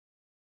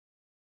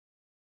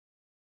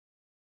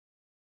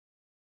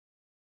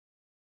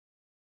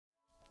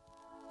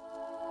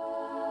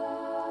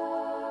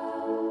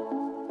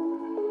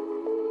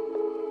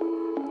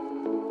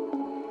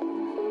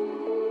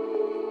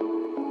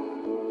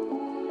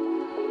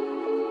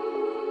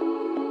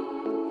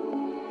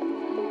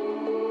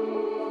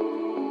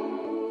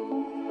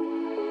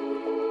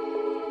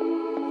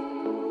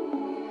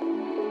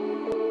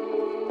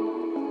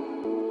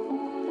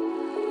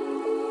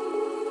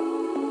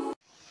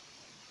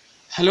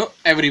Hello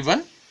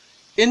everyone.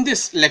 In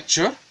this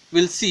lecture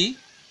we'll see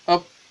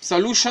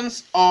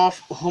solutions of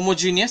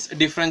homogeneous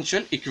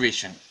differential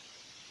equation.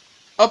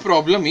 A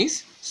problem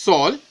is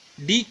solve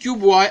d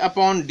cube y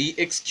upon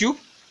dx cube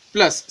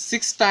plus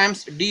 6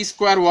 times d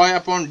square y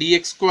upon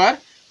dx square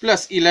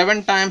plus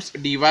 11 times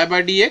dy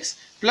by dx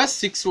plus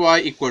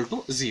 6y equal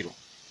to 0.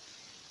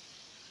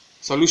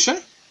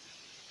 Solution.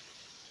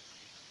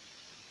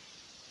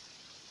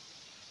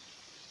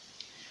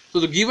 So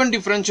the given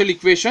differential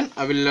equation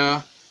I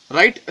will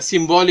write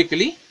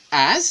symbolically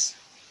as,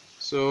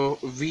 so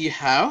we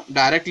have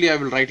directly I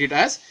will write it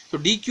as, so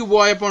d cube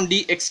y upon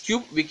dx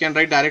cube we can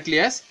write directly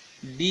as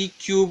d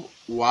cube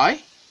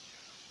y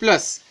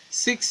plus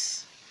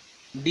 6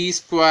 d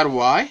square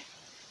y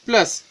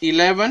plus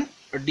 11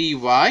 dy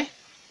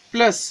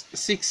plus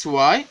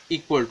 6y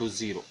equal to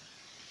 0.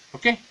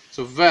 Okay,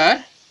 so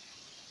where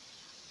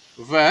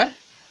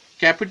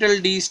capital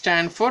D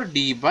stand for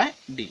d by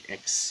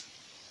dx.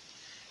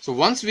 So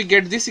once we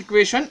get this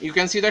equation, you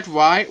can see that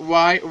y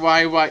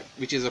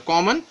which is a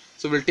common.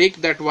 So we'll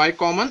take that y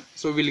common.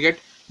 So we'll get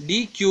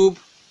d cube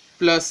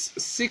plus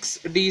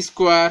 6d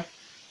square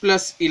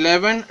plus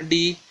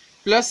 11d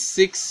plus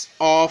 6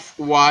 of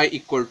y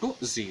equal to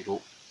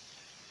 0.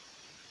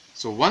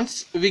 So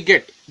once we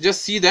get,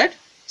 just see that.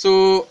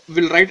 So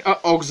we'll write a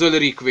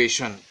auxiliary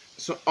equation.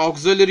 So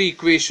auxiliary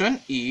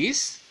equation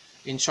is,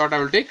 in short I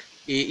will take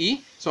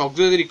AE. So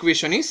auxiliary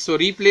equation is, so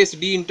replace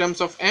d in terms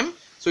of m.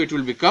 So it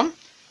will become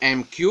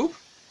m cube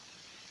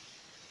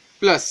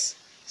plus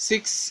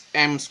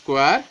 6m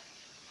square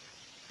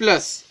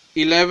plus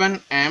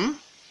 11m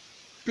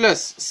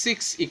plus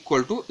 6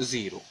 equal to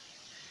 0.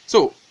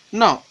 So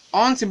now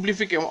on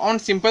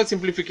simple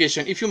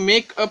simplification, if you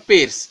make a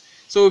pairs,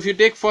 so if you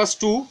take first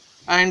two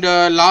and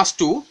last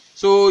two,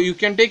 so you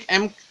can take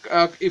m,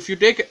 if you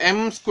take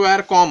m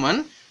square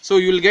common, so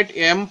you will get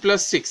m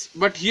plus 6.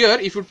 But here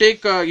if you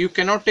take you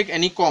cannot take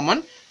any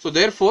common, so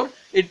therefore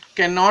it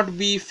cannot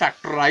be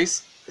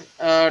factorized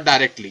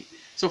directly.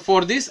 So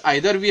for this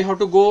either we have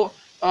to go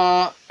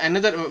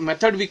another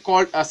method we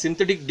call a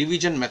synthetic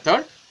division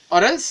method,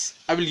 or else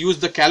I will use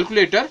the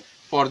calculator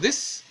for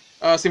this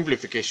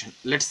simplification.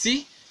 Let's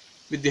see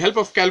with the help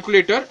of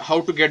calculator how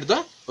to get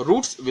the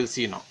roots. We'll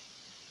see now.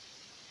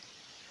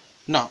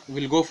 Now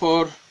we'll go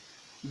for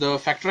the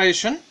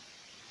factorization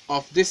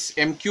of this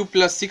m cube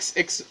plus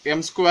 6x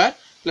m square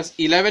plus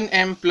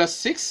 11m plus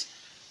 6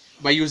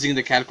 by using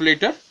the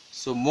calculator.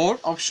 So mode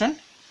option,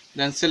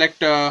 then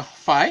select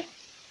 5,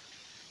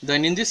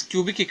 then in this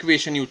cubic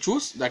equation you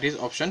choose, that is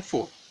option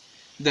 4.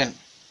 Then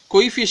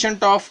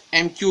coefficient of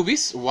m cube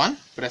is 1,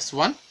 press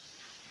 1.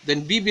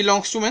 Then b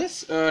belongs to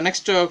means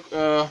next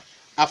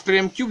after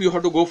m cube you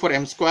have to go for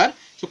m square.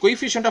 So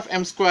coefficient of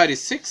m square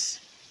is 6,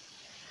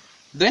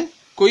 then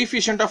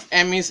coefficient of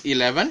m is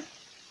 11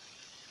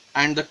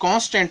 and the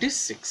constant is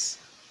 6.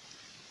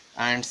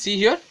 And see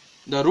here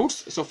the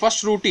roots. So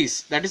first root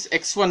is, that is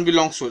x1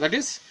 belongs to, that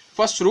is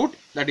first root,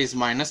 that is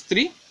minus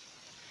 3.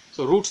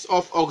 So roots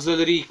of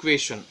auxiliary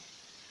equation,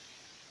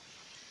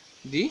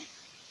 the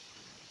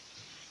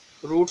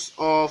roots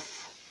of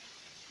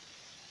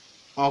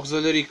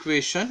auxiliary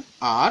equation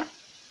are,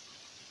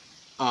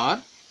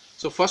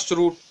 so first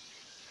root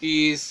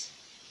is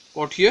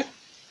what here,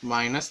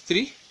 minus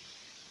 3,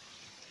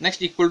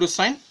 next equal to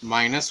sign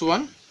minus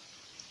 1,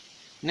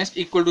 next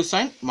equal to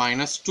sign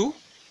minus 2.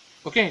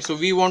 Okay, so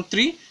we want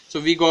 3, so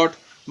we got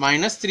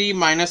minus 3,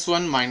 minus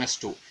 1, minus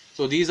 2.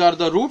 So these are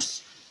the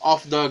roots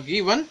of the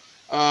given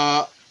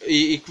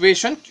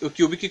equation,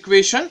 cubic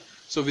equation.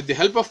 So with the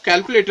help of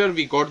calculator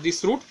we got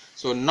this root.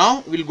 So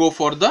now we'll go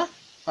for the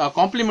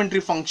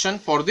complementary function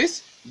for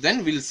this,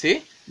 then we'll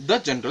say the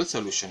general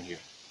solution here.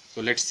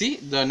 So let's see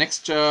the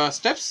next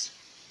steps.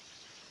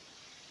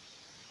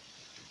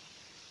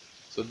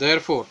 So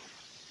therefore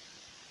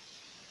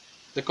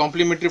the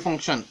complementary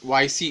function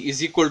yc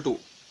is equal to,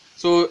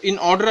 so in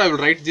order I will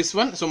write this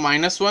one. So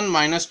minus 1,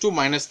 minus 2,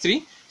 minus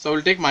 3. So I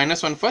will take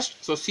minus 1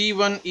 first. So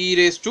c1 e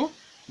raised to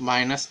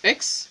minus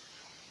x.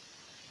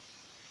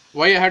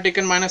 Why I have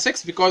taken minus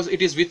x? Because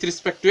it is with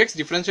respect to x.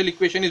 Differential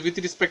equation is with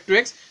respect to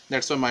x.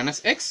 That's why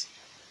minus x.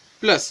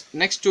 Plus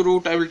next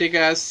root I will take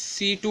as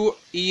c2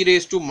 e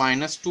raised to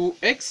minus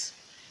 2x.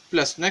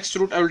 Plus next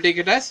root I will take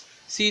it as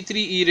c3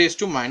 e raised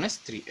to minus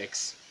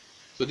 3x.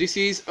 So this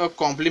is a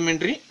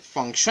complementary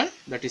function,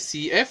 that is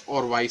cf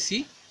or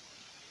yc.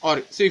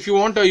 Or so if you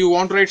want to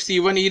write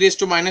c1 e raised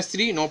to minus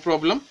 3, no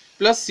problem,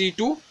 plus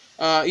c2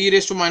 e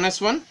raised to minus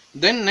 1,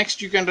 then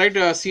next you can write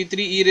c3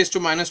 e raised to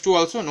minus 2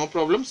 also, no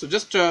problem. So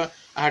just I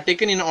have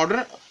taken in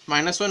order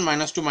minus 1,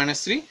 minus 2,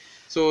 minus 3.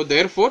 So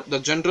therefore the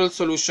general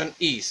solution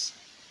is,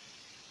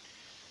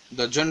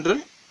 the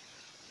general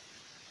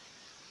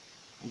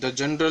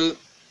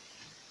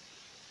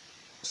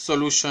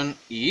solution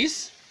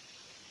is,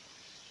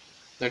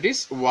 that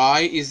is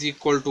y is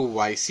equal to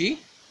yc,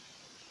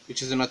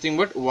 which is nothing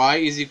but y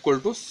is equal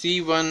to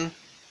c1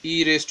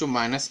 e raised to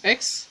minus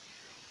x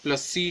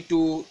plus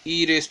c2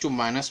 e raised to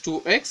minus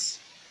 2x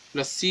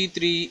plus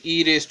c3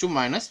 e raised to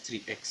minus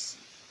 3x.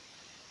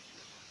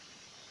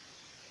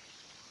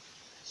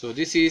 So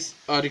this is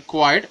a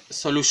required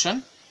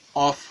solution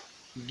of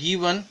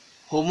given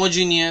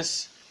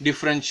homogeneous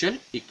differential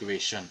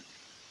equation.